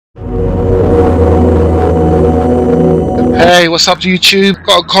what's up to YouTube?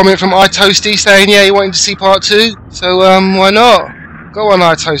 Got a comment from iToastie saying, yeah, he wanted to see part 2. So, why not? Go on,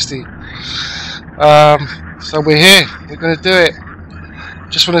 iToastie. So we're here. We're going to do it.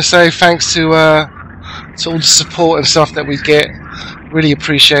 Just want to say thanks to all the support and stuff that we get. Really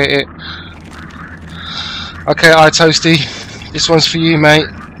appreciate it. Okay, iToastie, this one's for you, mate.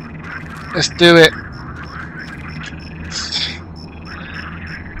 Let's do it.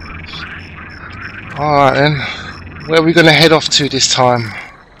 Alright then. Where are we going to head off to this time?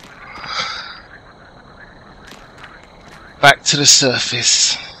 Back to the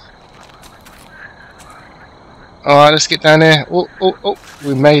surface. Alright, let's get down there. Oh,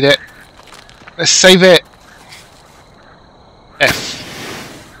 we made it. Let's save it. F.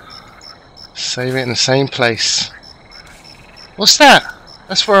 Save it in the same place. What's that?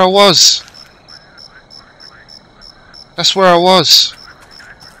 That's where I was. That's where I was.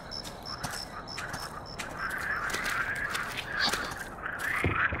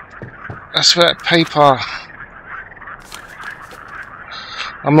 That's that paper.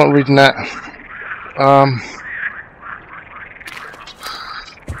 I'm not reading that.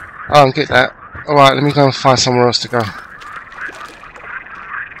 I don't get that. Alright, let me go and find somewhere else to go.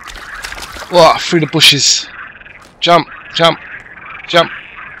 Whoa, through the bushes. Jump, jump, jump.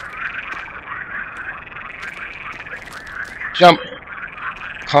 Jump.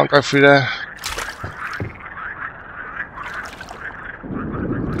 Can't go through there.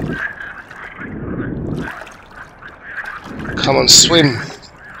 Come on, swim.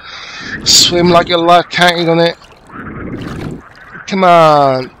 Swim like your life counted on it. Come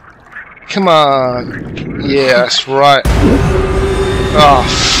on. Come on. Yeah, that's right. Oh.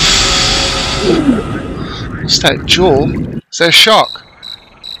 What's that, jaw? Is there a shark?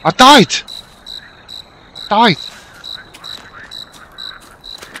 I died! I died!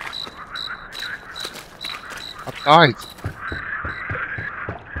 I died.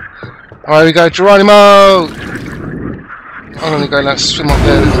 Alright, we go, Geronimo! I'm gonna go like swim up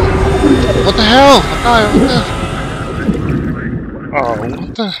there. What the hell? I died. Oh,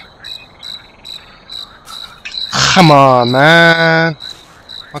 what the? Come on, man.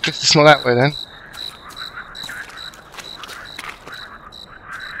 I guess it's not that way then.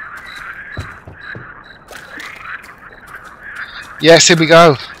 Yes, here we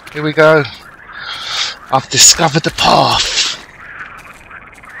go. Here we go. I've discovered the path.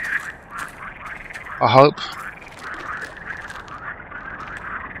 I hope.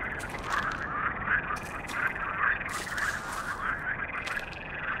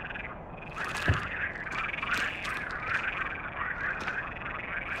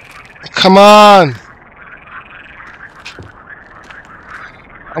 Come on!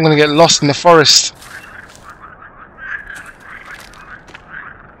 I'm gonna get lost in the forest.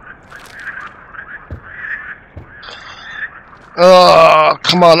 Oh,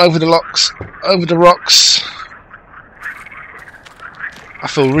 come on, over the rocks, over the rocks. I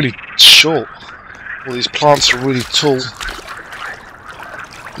feel really short. All these plants are really tall.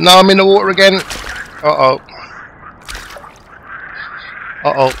 No, I'm in the water again. Uh-oh.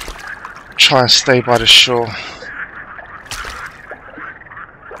 Uh-oh. Try and stay by the shore.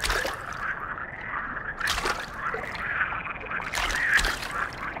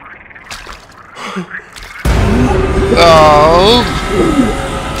 Oh.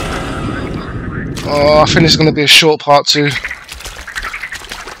 Oh, I think it's going to be a short part 2.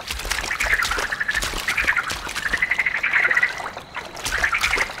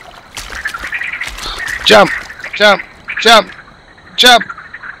 Jump, jump, jump, jump,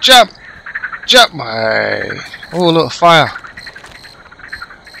 jump. Jump, mate. Oh, look, fire.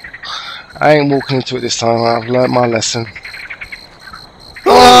 I ain't walking into it this time. I've learnt my lesson.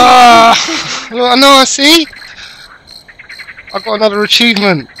 Oh, no, I see. I got another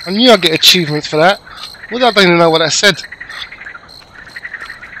achievement. I knew I'd get achievements for that. Well, I don't even know what that said.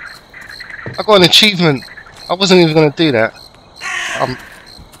 I got an achievement. I wasn't even going to do that. I'm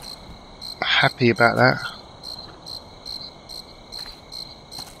happy about that.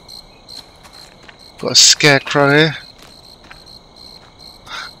 Got a scarecrow here.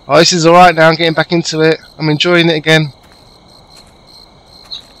 Oh, this is alright now. I'm getting back into it. I'm enjoying it again.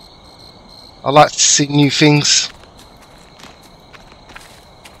 I like to see new things.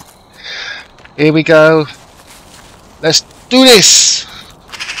 Here we go. Let's do this!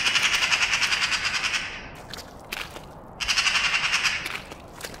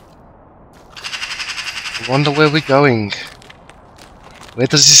 I wonder where we're going. Where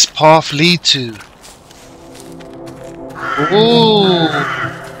does this path lead to? Ooh.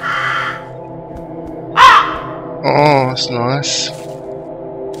 Oh, that's nice.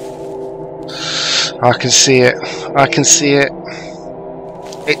 I can see it. I can see it.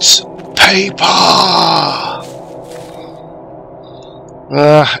 It's paper!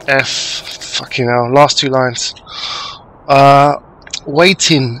 F. Fucking hell. Last two lines.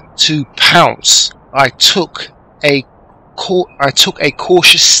 Waiting to pounce, I took a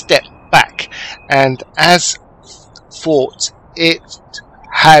cautious step back, and as thought it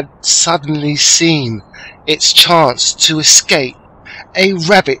had suddenly seen its chance to escape, a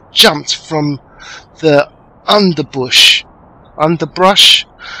rabbit jumped from the underbrush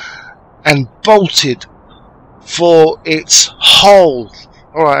and bolted for its hole.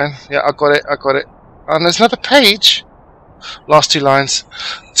 Alright, yeah, I got it. And there's another page. Last two lines.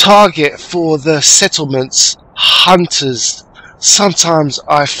 Target for the settlement's hunters. Sometimes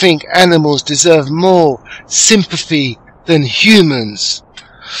I think animals deserve more sympathy than humans.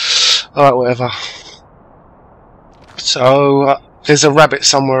 Alright, whatever. So, there's a rabbit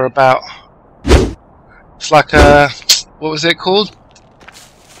somewhere about. It's like a... what was it called?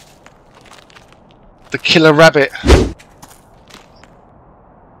 The killer rabbit.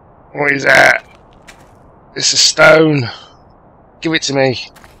 What is that? It's a stone. Give it to me.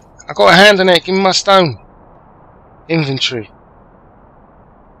 I got a hand on it. Give me my stone. Inventory.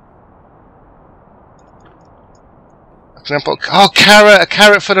 Can I put, oh, carrot! A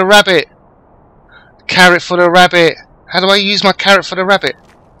carrot for the rabbit. A carrot for the rabbit. How do I use my carrot for the rabbit?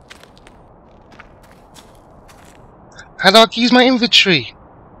 How do I use my inventory?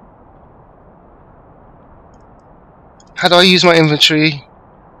 How do I use my inventory?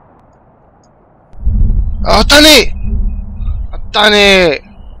 Oh, I've done it! I've done it!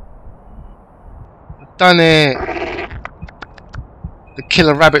 I've done it! The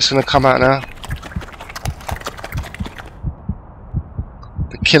killer rabbit's gonna come out now.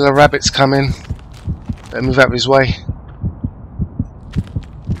 The killer rabbit's coming. Better move out of his way.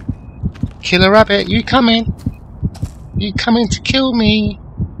 Killer rabbit, you coming? You coming to kill me?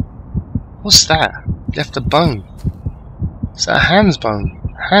 What's that? Left a bone. Is that a hand's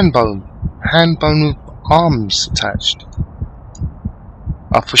bone? Hand bone. Hand bone with arms attached.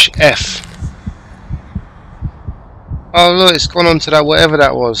 I'll push F. Oh look, it's gone on to that whatever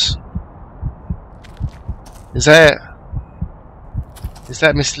that was. Is that it? Is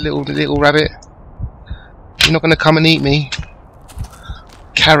that Mr. Little Rabbit? You're not gonna come and eat me.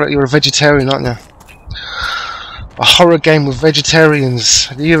 Carrot, you're a vegetarian, aren't you? A horror game with vegetarians.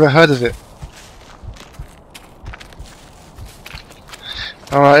 Have you ever heard of it?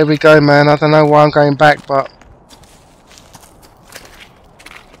 Alright, here we go, man. I don't know why I'm going back, but...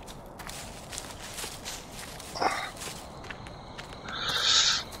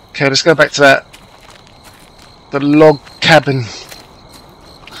 okay, let's go back to that. The log cabin.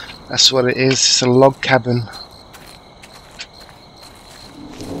 That's what it is. It's a log cabin.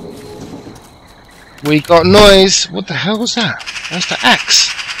 We got noise. What the hell was that? That's the axe.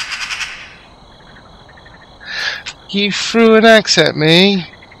 You threw an axe at me.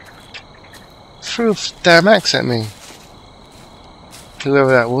 Threw a damn axe at me.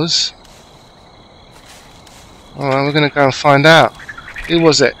 Whoever that was. Alright, we're gonna go and find out. Who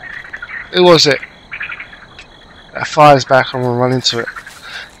was it? Who was it? That fire's back. I'm gonna run into it.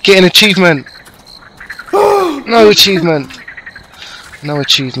 Get an achievement. No achievement. No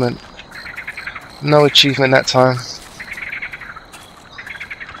achievement. No achievement that time.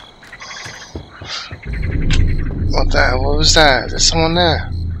 What the hell? What was that? There's someone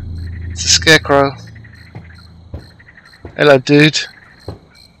there. It's a scarecrow. Hello, dude.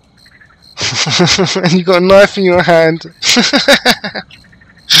 And you got a knife in your hand.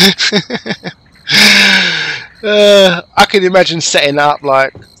 I can imagine setting up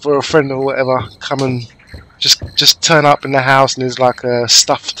like for a friend or whatever. Come and just turn up in the house and there's like a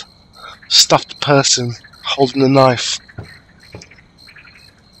stuffed person holding a knife.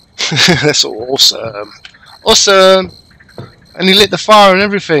 That's awesome. Awesome! And he lit the fire and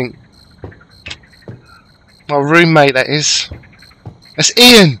everything. My roommate, that is. That's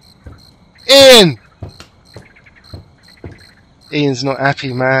Ian! Ian! Ian's not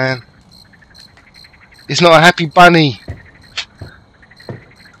happy, man. He's not a happy bunny.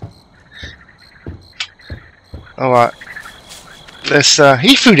 Alright. Let's,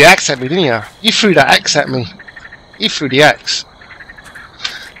 he threw the axe at me, didn't you? You threw that axe at me. You threw the axe.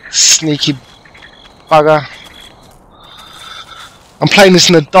 Sneaky bugger. I'm playing this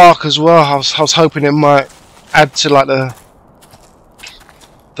in the dark as well. I was hoping it might add to like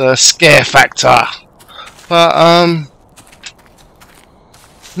the scare factor, but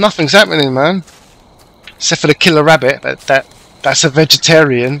nothing's happening, man. Except for the killer rabbit. That's a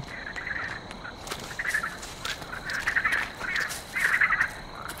vegetarian.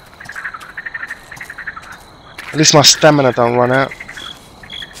 At least my stamina don't run out.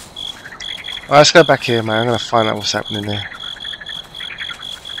 Alright, let's go back here, man. I'm gonna find out what's happening there.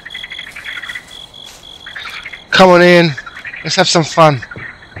 Come on in. Let's have some fun.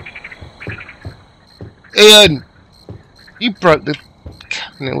 Ian! You broke the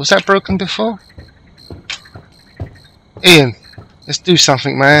cabinet. Was that broken before? Ian, let's do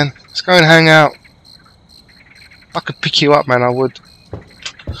something, man. Let's go and hang out. I could pick you up, man, I would.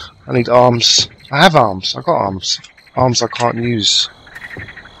 I need arms. I have arms. I got arms. Arms I can't use.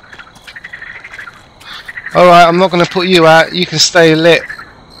 Alright, I'm not going to put you out. You can stay lit.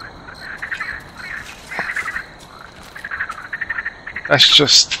 That's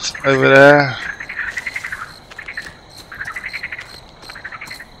just over there.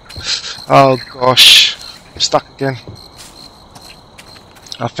 Oh gosh. I'm stuck again.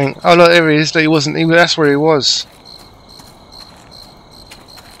 I think. Oh look, there he is. He wasn't. That's where he was.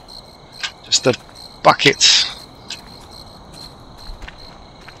 Just a bucket.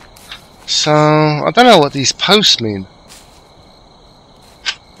 So I don't know what these posts mean.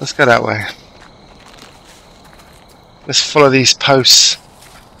 Let's go that way. Let's follow these posts.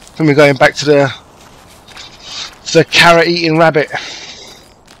 Then we're going back to the carrot eating rabbit.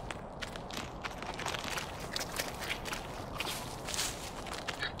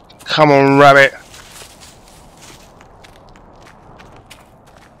 Come on, rabbit.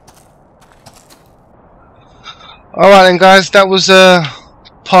 Alright then guys, that was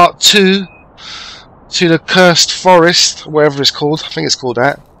part 2 to the Cursed Forest, whatever it's called. I think it's called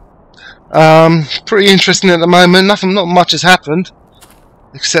that. Pretty interesting at the moment. Not much has happened,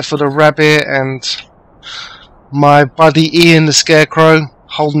 except for the rabbit and my buddy Ian the Scarecrow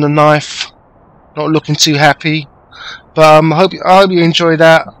holding a knife, not looking too happy. But I hope you enjoy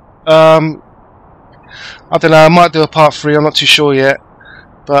that. I don't know. I might do a part 3. I'm not too sure yet.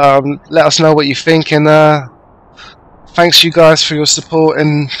 But let us know what you think, and thanks you guys for your support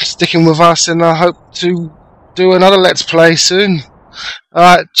and sticking with us. And I hope to do another Let's Play soon.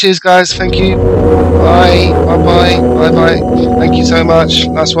 Alright, cheers guys, thank you. Bye, bye bye, bye bye. Thank you so much.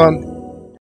 Last one.